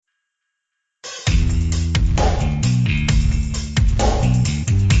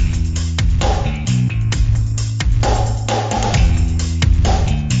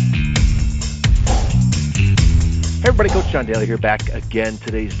Coach John Daly here, back again.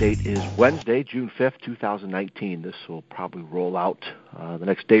 Today's date is Wednesday, June 5th, 2019. This will probably roll out the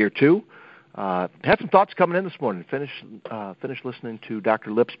next day or two. Had some thoughts coming in this morning. Finished listening to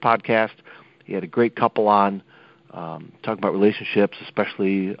Dr. Lip's podcast. He had a great couple on talking about relationships,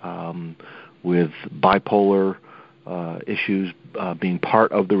 especially with bipolar issues being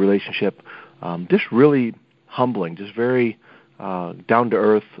part of the relationship. Just really humbling, just very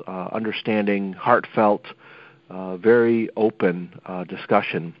down-to-earth, understanding, heartfelt, very open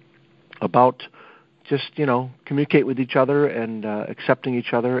discussion about just, communicate with each other and accepting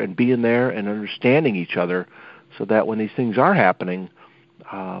each other and being there and understanding each other so that when these things are happening,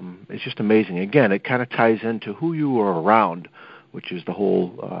 it's just amazing. Again, it kind of ties into who you are around, which is the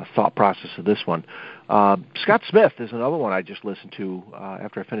whole thought process of this one. Scott Smith is another one I just listened to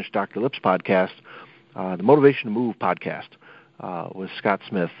after I finished Dr. Lip's podcast, the Motivation to Move podcast with Scott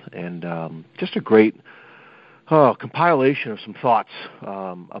Smith, and just a great compilation of some thoughts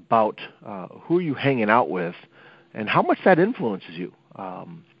about who you're hanging out with and how much that influences you.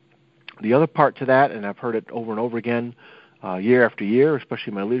 The other part to that, and I've heard it over and over again year after year,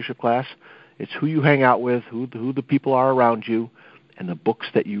 especially in my leadership class, it's who you hang out with, who the people are around you, and the books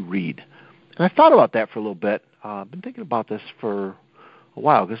that you read. And I thought about that for a little bit. I've been thinking about this for a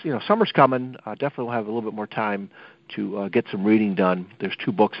while because, summer's coming. I definitely will have a little bit more time to get some reading done. There's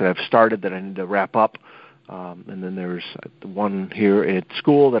 2 books that I've started that I need to wrap up. And then there's one here at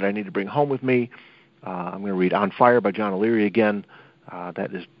school that I need to bring home with me. I'm going to read On Fire by John O'Leary again.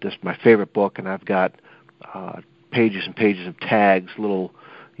 That is just my favorite book, and I've got pages and pages of tags, little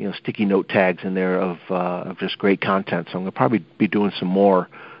sticky note tags in there of just great content. So I'm going to probably be doing some more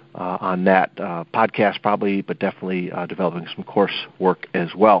on that podcast probably, but definitely developing some course work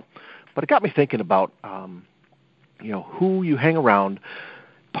as well. But it got me thinking about who you hang around.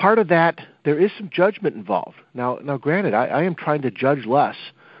 Part of that, there is some judgment involved. Now, granted, I am trying to judge less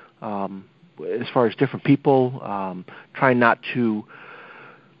as far as different people, trying not to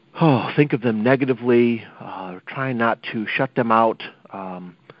think of them negatively, trying not to shut them out,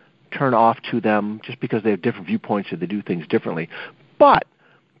 turn off to them just because they have different viewpoints or they do things differently. But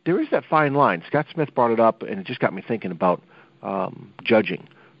there is that fine line. Scott Smith brought it up, and it just got me thinking about judging,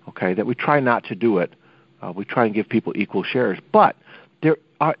 okay, that we try not to do it. We try and give people equal shares. But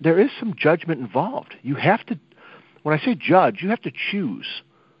there is some judgment involved. You have to, when I say judge, you have to choose,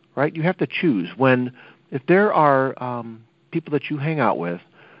 right? You have to choose. If there are people that you hang out with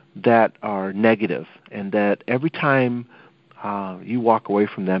that are negative and that every time you walk away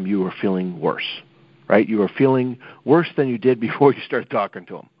from them, you are feeling worse, right? You are feeling worse than you did before you started talking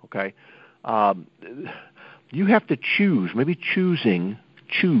to them, okay? You have to choose. Maybe choose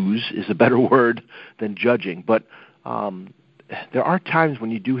is a better word than judging, but there are times when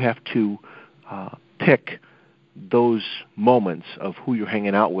you do have to pick those moments of who you're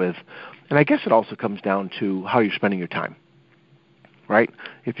hanging out with. And I guess it also comes down to how you're spending your time, right?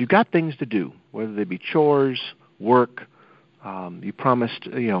 If you've got things to do, whether they be chores, work, you promised,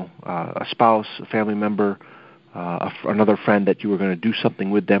 a spouse, a family member, another friend that you were going to do something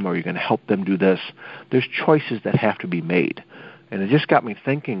with them or you're going to help them do this, there's choices that have to be made. And it just got me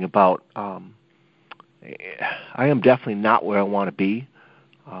thinking about I am definitely not where I want to be,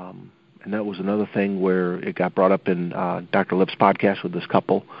 and that was another thing where it got brought up in Dr. Lip's podcast with this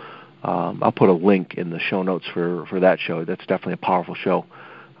couple. I'll put a link in the show notes for that show. That's definitely a powerful show.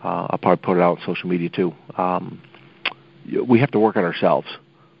 I'll probably put it out on social media too. We have to work on ourselves,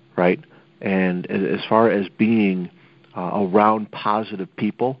 right? And as far as being around positive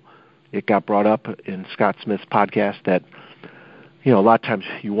people, it got brought up in Scott Smith's podcast that a lot of times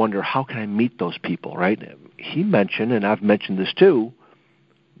you wonder, how can I meet those people, right? He mentioned, and I've mentioned this too,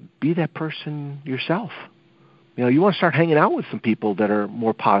 be that person yourself. You want to start hanging out with some people that are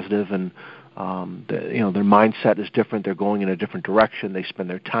more positive and, their mindset is different. They're going in a different direction. They spend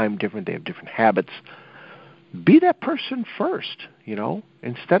their time different. They have different habits. Be that person first,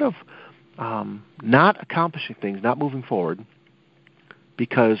 instead of not accomplishing things, not moving forward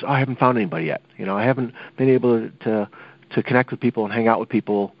because I haven't found anybody yet. I haven't been able to connect with people and hang out with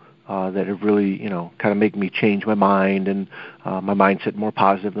people that have really, kind of make me change my mind and my mindset more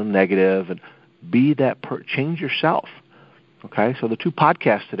positive than negative. And be that change yourself. Okay, so the 2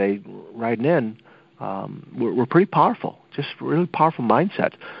 podcasts today, riding in, were pretty powerful. Just really powerful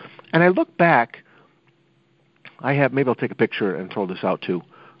mindset. And I look back. Maybe I'll take a picture and throw this out too.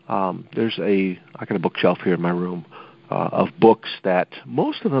 I got a bookshelf here in my room of books that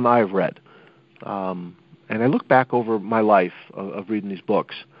most of them I've read. And I look back over my life of reading these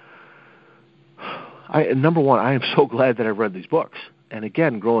books. Number one, I am so glad that I've read these books. And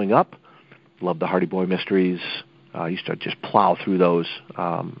again, growing up, loved the Hardy Boy mysteries, I used to just plow through those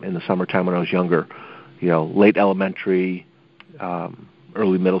in the summertime when I was younger. Late elementary,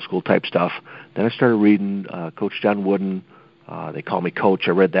 early middle school type stuff. Then I started reading Coach John Wooden. They Call Me Coach.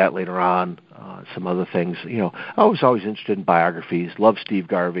 I read that later on. Some other things. I was always interested in biographies. Loved Steve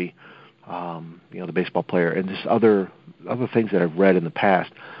Garvey, the baseball player, and just other things that I've read in the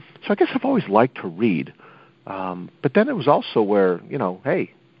past. So I guess I've always liked to read. But then it was also where,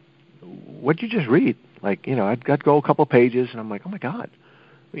 hey, what'd you just read? Like, I'd go a couple of pages, and I'm like, oh my God,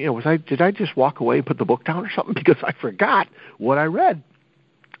 did I just walk away and put the book down or something because I forgot what I read?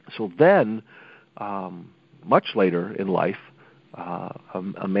 So then, much later in life,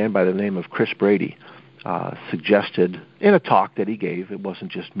 a man by the name of Chris Brady suggested in a talk that he gave, it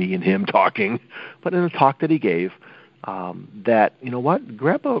wasn't just me and him talking, but in a talk that he gave, that,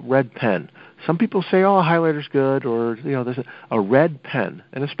 grab a red pen. Some people say, a highlighter's good, or, there's a red pen.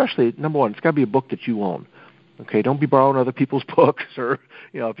 And especially, number one, it's got to be a book that you own. Okay, don't be borrowing other people's books, or,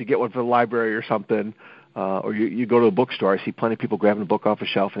 if you get one from the library or something, or you go to a bookstore. I see plenty of people grabbing a book off a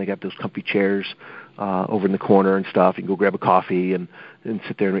shelf, and they got those comfy chairs over in the corner and stuff. You can go grab a coffee and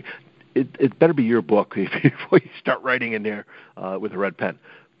sit there and read. It better be your book before you start writing in there with a red pen.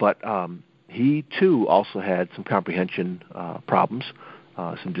 But he, too, also had some comprehension problems,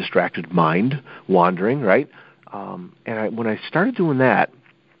 some distracted mind wandering, right? And when I started doing that,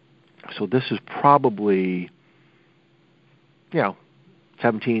 so this is probably,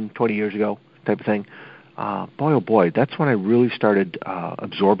 17, 20 years ago type of thing, boy, oh boy, that's when I really started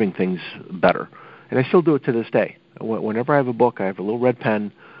absorbing things better. And I still do it to this day. Whenever I have a book, I have a little red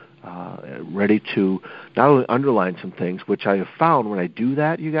pen ready to not only underline some things, which I have found when I do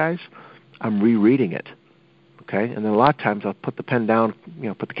that, you guys, I'm rereading it. Okay? And then a lot of times I'll put the pen down,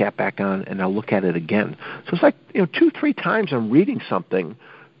 put the cap back on, and I'll look at it again. So it's like, 2-3 times I'm reading something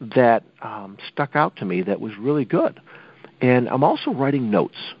that stuck out to me that was really good. And I'm also writing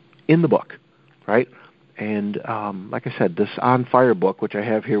notes in the book, right? And like I said, this On Fire book, which I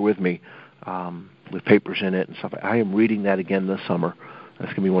have here with me, with papers in it and stuff, I am reading that again this summer.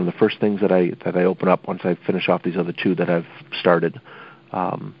 That's going to be one of the first things that I open up once I finish off these other two that I've started.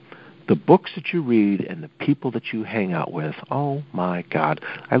 The books that you read and the people that you hang out with, oh my God.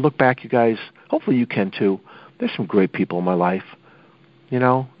 I look back, you guys, hopefully you can too. There's some great people in my life.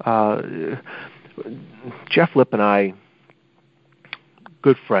 Jeff Lipp and I,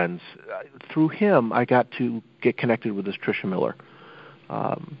 good friends. Through him, I got to get connected with this Tricia Miller.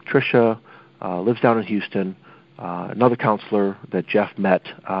 Tricia lives down in Houston. Another counselor that Jeff met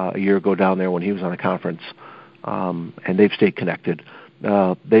a year ago down there when he was on a conference, and they've stayed connected.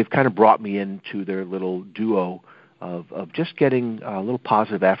 They've kind of brought me into their little duo of just getting little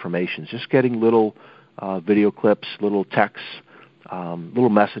positive affirmations, just getting little video clips, little texts, little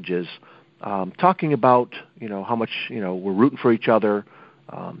messages, talking about how much we're rooting for each other,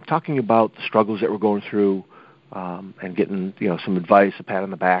 talking about the struggles that we're going through, and getting some advice, a pat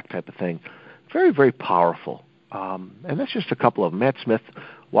on the back type of thing. Very, very powerful. And that's just a couple of them. Matt Smith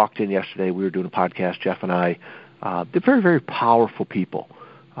walked in yesterday. We were doing a podcast, Jeff and I. They're very, very powerful people.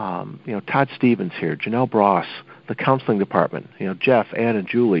 Todd Stevens here, Janelle Bross, the counseling department, Jeff, Ann, and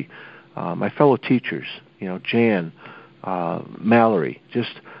Julie, my fellow teachers, Jan, Mallory,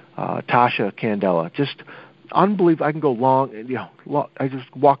 just Tasha Candela, just unbelievable. I can go long. I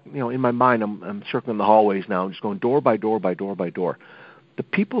just walk. In my mind, I'm circling the hallways now. I'm just going door by door by door by door. The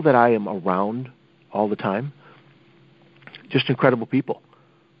people that I am around all the time, just incredible people.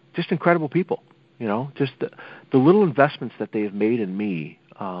 Just incredible people. Just the little investments that they have made in me.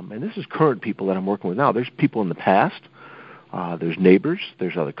 And this is current people that I'm working with now. There's people in the past. There's neighbors.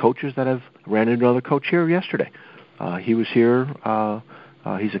 There's other coaches that I've ran into another coach here yesterday. He was here.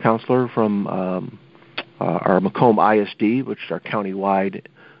 He's a counselor from our Macomb ISD, which is our county-wide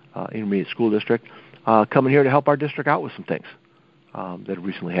intermediate school district, coming here to help our district out with some things that have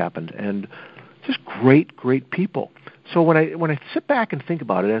recently happened. And just great, great people. So when I sit back and think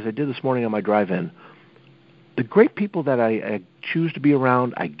about it, as I did this morning on my drive-in, the great people that I choose to be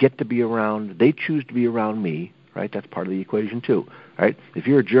around, I get to be around, they choose to be around me, right? That's part of the equation too, right? If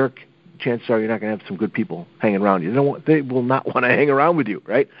you're a jerk, chances are you're not going to have some good people hanging around you. They will not want to hang around with you,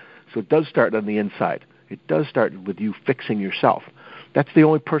 right? So it does start on the inside. It does start with you fixing yourself. That's the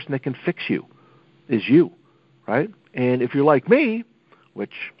only person that can fix you, is you, right? And if you're like me,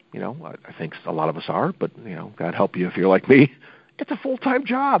 which, I think a lot of us are, but, God help you if you're like me, it's a full-time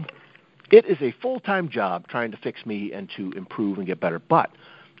job. It is a full-time job trying to fix me and to improve and get better. But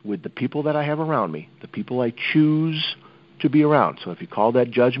with the people that I have around me, the people I choose to be around. So if you call that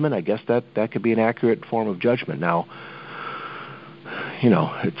judgment, I guess that could be an accurate form of judgment. Now,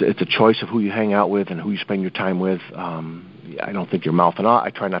 it's a choice of who you hang out with and who you spend your time with. I don't think you're mouthing off. I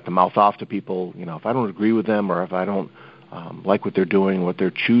try not to mouth off to people. If I don't agree with them or if I don't like what they're doing, what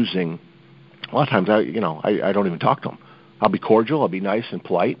they're choosing, a lot of times I don't even talk to them. I'll be cordial, I'll be nice and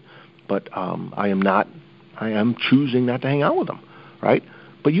polite, but I am choosing not to hang out with them, right?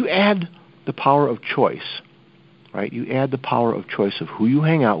 But you add the power of choice, right? You add the power of choice of who you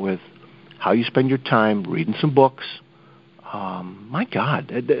hang out with, how you spend your time, reading some books. My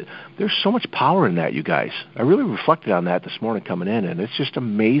God, there's so much power in that, you guys. I really reflected on that this morning coming in, and it's just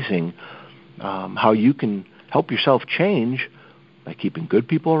amazing how you can help yourself change by keeping good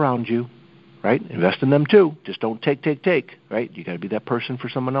people around you, right? Invest in them too. Just don't take, right? You got to be that person for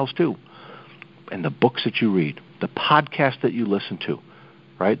someone else too. And the books that you read, the podcasts that you listen to,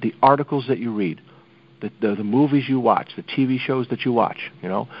 right? The articles that you read, the movies you watch, the TV shows that you watch,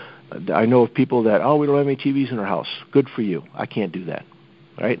 I know of people that, we don't have any TVs in our house. Good for you. I can't do that,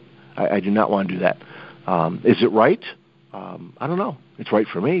 right? I do not want to do that. Is it right? I don't know. It's right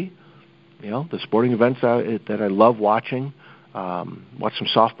for me. The sporting events that I love watching. Watched some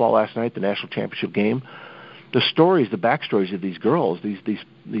softball last night, the national championship game. The stories, the backstories of these girls,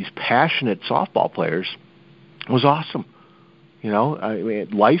 these passionate softball players, was awesome.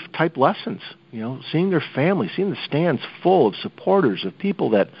 Life type lessons. Seeing their family, seeing the stands full of supporters, of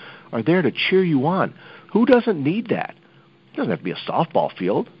people that are there to cheer you on. Who doesn't need that? It doesn't have to be a softball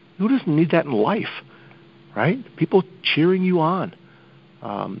field. Who doesn't need that in life, right? People cheering you on.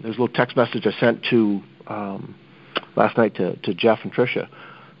 There's a little text message I sent to last night to Jeff and Tricia.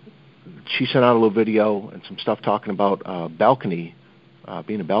 She sent out a little video and some stuff talking about balcony,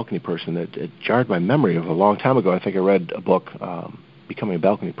 being a balcony person. It jarred my memory of a long time ago. I think I read a book, Becoming a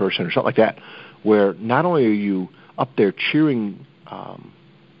Balcony Person or something like that, where not only are you up there cheering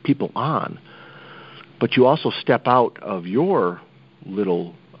people on, but you also step out of your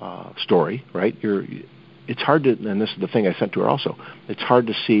little story, right? It's hard to, and this is the thing I sent to her also, it's hard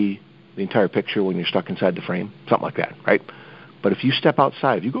to see the entire picture when you're stuck inside the frame, something like that, right? But if you step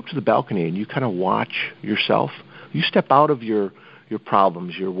outside, if you go up to the balcony and you kind of watch yourself, you step out of your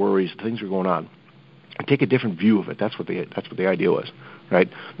problems, your worries, the things that are going on, and take a different view of it. That's what the idea was, right?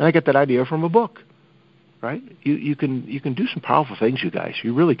 And I get that idea from a book, right? You can do some powerful things, you guys.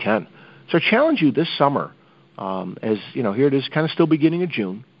 You really can. So I challenge you this summer, as here it is, kind of still beginning of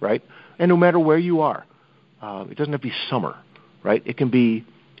June, right? And no matter where you are, it doesn't have to be summer, right? It can be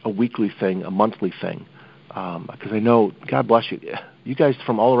a weekly thing, a monthly thing, because I know, God bless you, you guys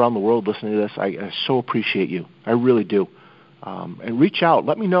from all around the world listening to this. I so appreciate you. I really do. And reach out.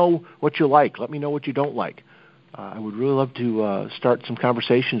 Let me know what you like. Let me know what you don't like. I would really love to start some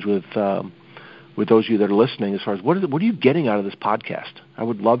conversations with those of you that are listening as far as what are you getting out of this podcast. I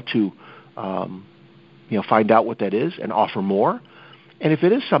would love to find out what that is and offer more. And if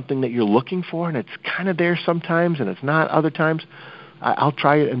it is something that you're looking for and it's kind of there sometimes and it's not other times, I'll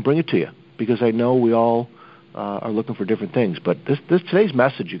try it and bring it to you, because I know we all are looking for different things. But today's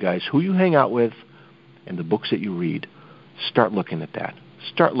message, you guys, who you hang out with and the books that you read, start looking at that.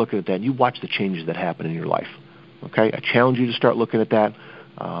 Start looking at that, and you watch the changes that happen in your life. Okay? I challenge you to start looking at that.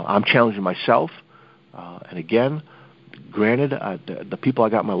 I'm challenging myself. And again, granted, the people I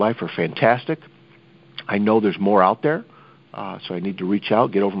got in my life are fantastic. I know there's more out there. So I need to reach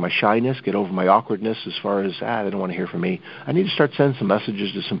out, get over my shyness, get over my awkwardness as far as, they don't want to hear from me. I need to start sending some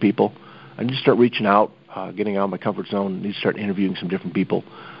messages to some people. I need to start reaching out, getting out of my comfort zone. I need to start interviewing some different people,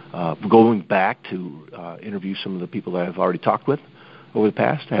 going back to interview some of the people that I've already talked with over the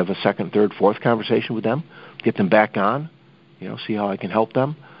past. I have a second, third, fourth conversation with them, get them back on, see how I can help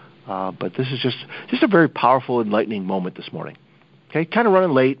them. But this is just a very powerful, enlightening moment this morning. Okay, kind of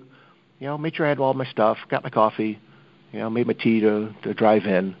running late. Made sure I had all my stuff, got my coffee, made my tea to drive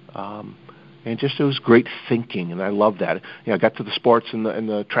in. And just it was great thinking, and I love that. I got to the sports and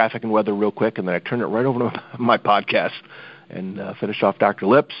the traffic and weather real quick, and then I turned it right over to my podcast and finished off Dr.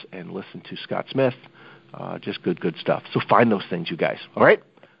 Lips and listened to Scott Smith. Just good stuff. So find those things, you guys. All right?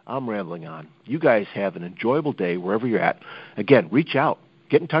 I'm rambling on. You guys have an enjoyable day wherever you're at. Again, reach out.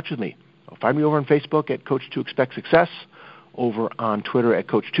 Get in touch with me. Find me over on Facebook at Coach 2 Expect Success, over on Twitter at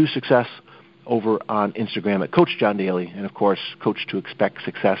Coach 2 Success, over on Instagram at Coach John Daly, and, of course,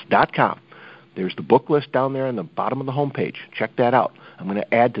 Coach2ExpectSuccess.com. There's the book list down there on the bottom of the homepage. Check that out. I'm going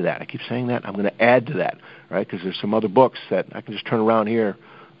to add to that. I keep saying that. I'm going to add to that, right, because there's some other books that I can just turn around here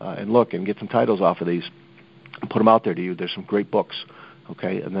and look and get some titles off of these and put them out there to you. There's some great books,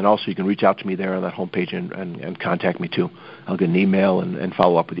 okay? And then also you can reach out to me there on that homepage and contact me too. I'll get an email and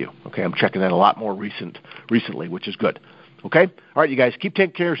follow up with you, okay? I'm checking that a lot more recently, which is good, okay? All right, you guys, keep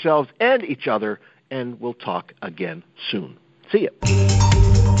taking care of yourselves and each other, and we'll talk again soon. See you.